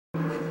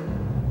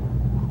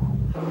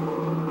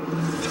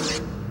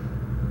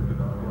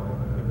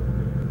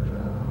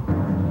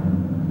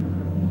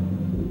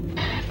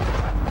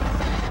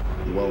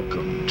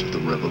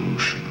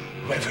revolution.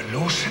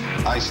 Revolution?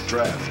 Ice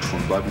draft from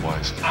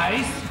Budweiser.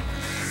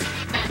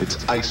 Ice?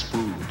 It's ice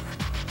brewed.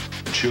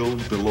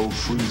 Chilled below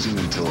freezing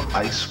until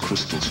ice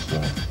crystals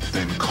form,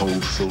 then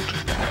cold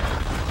filtered.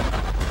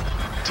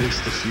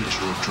 Taste the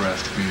future of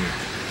draft beer.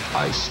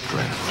 Ice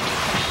draft.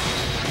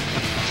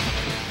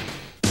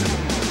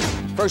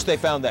 First they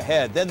found the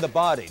head, then the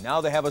body.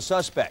 Now they have a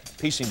suspect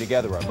piecing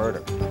together a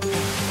murder.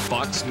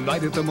 Fox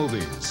Night at the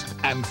Movies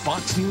and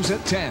Fox News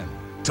at 10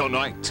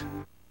 tonight.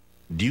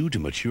 Due to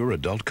mature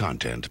adult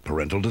content,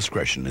 parental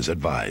discretion is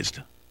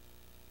advised.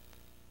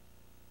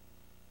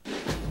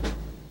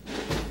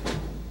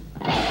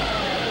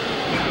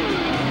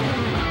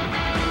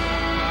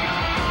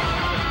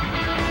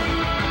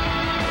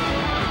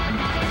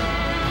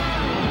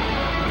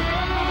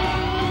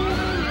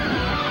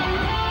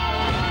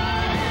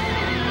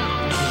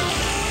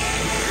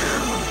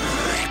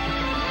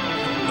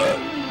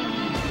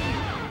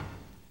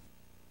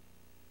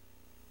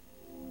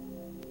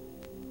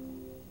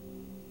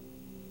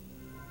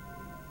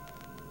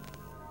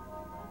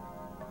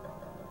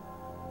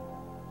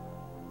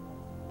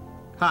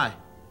 Hi,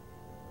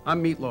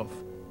 I'm Meat Loaf,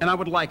 and I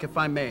would like, if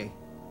I may,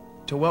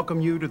 to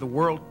welcome you to the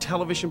world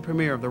television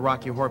premiere of the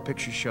Rocky Horror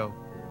Picture Show.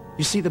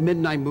 You see, the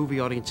midnight movie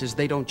audiences,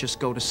 they don't just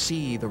go to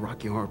see the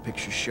Rocky Horror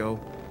Picture Show,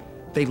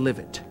 they live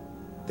it.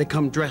 They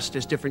come dressed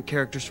as different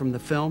characters from the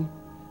film,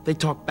 they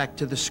talk back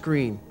to the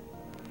screen,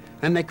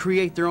 and they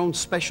create their own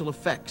special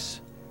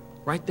effects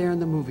right there in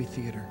the movie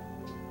theater.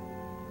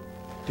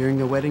 During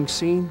the wedding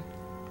scene,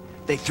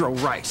 they throw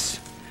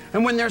rice.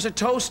 And when there's a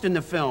toast in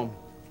the film,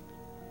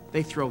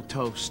 they throw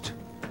toast.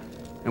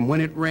 And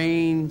when it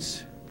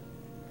rains,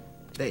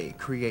 they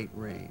create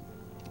rain.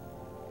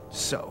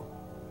 So,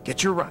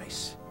 get your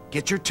rice,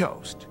 get your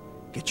toast,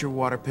 get your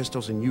water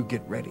pistols, and you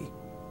get ready.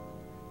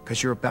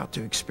 Because you're about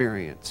to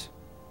experience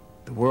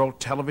the world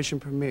television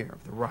premiere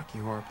of the Rocky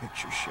Horror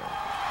Picture Show.